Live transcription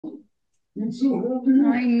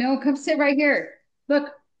I know. Come sit right here. Look,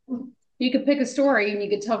 you could pick a story and you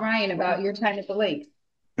could tell Ryan about your time at the lake.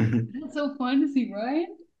 That's so fun to see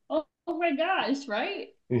Ryan. Oh my gosh, right?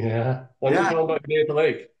 Yeah. Why don't you tell them about your day at the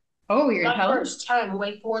lake? Oh, you're My telling? first time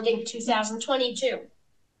wakeboarding 2022.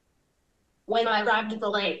 When I arrived at the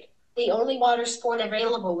lake, the only water sport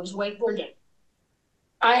available was wakeboarding.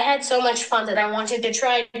 I had so much fun that I wanted to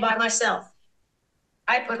try it by myself.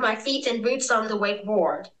 I put my feet and boots on the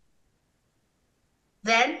wakeboard.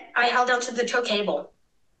 Then I held onto the tow cable.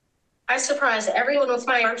 I surprised everyone with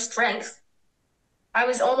my arm strength. I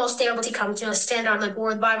was almost able to come to a stand on the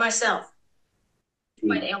board by myself.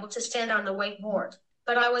 Quite able to stand on the wakeboard,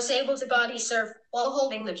 but I was able to body surf while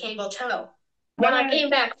holding the cable tow. When I came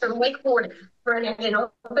back from wakeboarding for an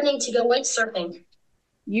opening to go windsurfing,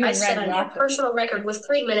 You I and set Red a new rocked it. personal record with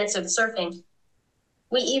 3 minutes of surfing.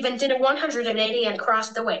 We even did a 180 and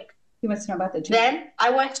crossed the wake. You must know about the two. Then I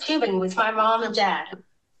went tubing with my mom and dad.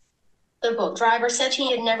 The boat driver said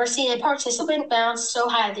he had never seen a participant bounce so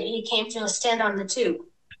high that he came to a stand on the tube.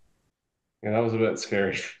 Yeah, that was a bit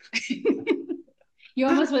scary. You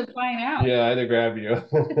almost went flying out. Yeah, I had to grab you.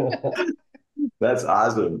 That's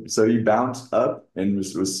awesome. So he bounced up and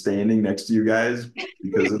was standing next to you guys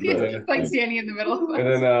because of the Like standing in the middle. And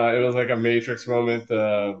then it was like a Matrix moment.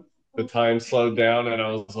 The time slowed down, and I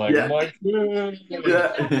was like, Yeah. "Oh my God!"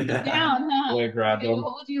 Yeah. Down, huh? I grabbed They him,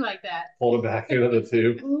 hold you like that. pulled it back into the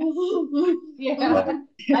tube. Yeah.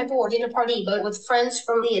 I boarded a party boat with friends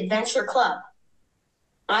from the adventure club.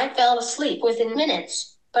 I fell asleep within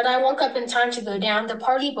minutes, but I woke up in time to go down the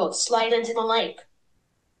party boat slide into the lake.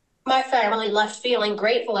 My family left feeling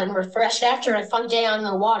grateful and refreshed after a fun day on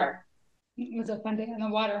the water. It was a fun day on the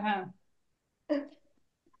water, huh?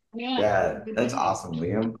 Yeah, that's awesome,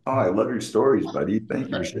 Liam. Oh, I love your stories, buddy. Thank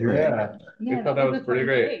you for sharing. Yeah, we thought that was pretty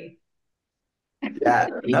great. Yeah,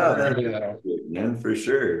 no, that's good, man, for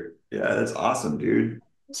sure. Yeah, that's awesome, dude.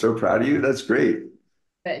 So proud of you. That's great.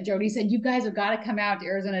 But Jody said, you guys have got to come out to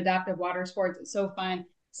Arizona Adaptive Water Sports. It's so fun.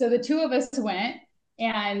 So the two of us went,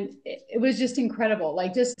 and it was just incredible.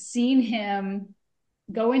 Like just seeing him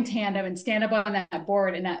go in tandem and stand up on that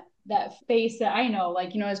board, and that face that I know,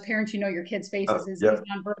 like, as parents, your kid's faces is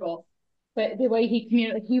nonverbal. But the way he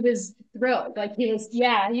communicated, he was thrilled. Like you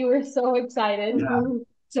were so excited. Yeah.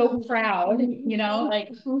 So proud, like,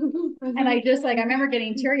 and I remember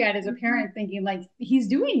getting teary-eyed as a parent thinking, like, he's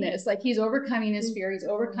doing this, like he's overcoming his fear, he's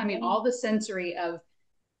overcoming all the sensory of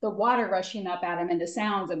the water rushing up at him and the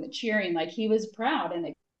sounds and the cheering. Like he was proud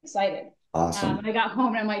and excited. Awesome. I got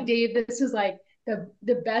home and I'm like, Dave, this was like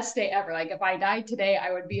the best day ever. Like if I died today,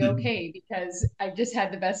 I would be okay because I just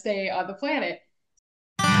had the best day on the planet.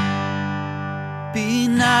 Be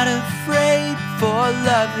not afraid, for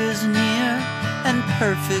love is near, and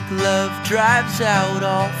perfect love drives out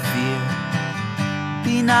all fear.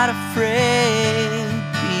 Be not afraid,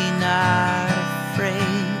 be not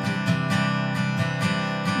afraid.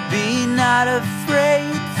 Be not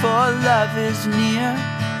afraid, for love is near,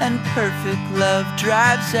 and perfect love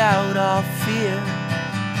drives out all fear.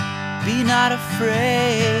 Be not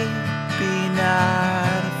afraid, be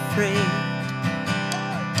not afraid.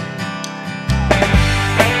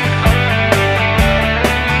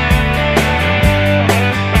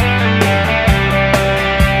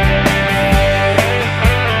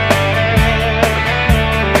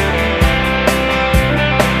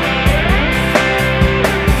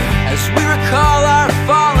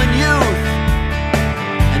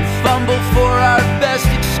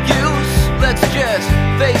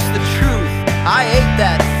 Face the truth, I ate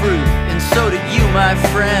that fruit, and so did you, my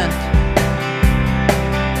friend.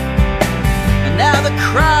 And now the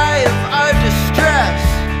cry of our distress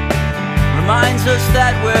reminds us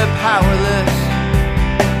that we're powerless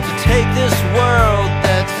to take this world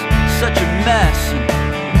that's such a mess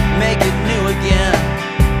and make it new again.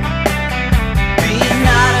 Be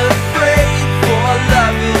not afraid, for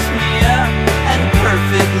love is near, and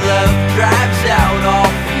perfect love drives out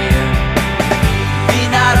all fear. Be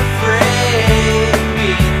not afraid,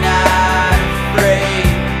 be not afraid.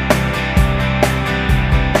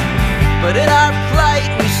 But in our plight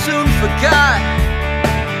we soon forgot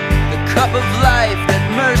the cup of life that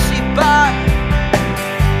mercy bought.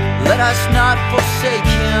 Let us not forsake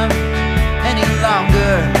him any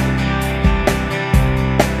longer,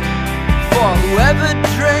 for whoever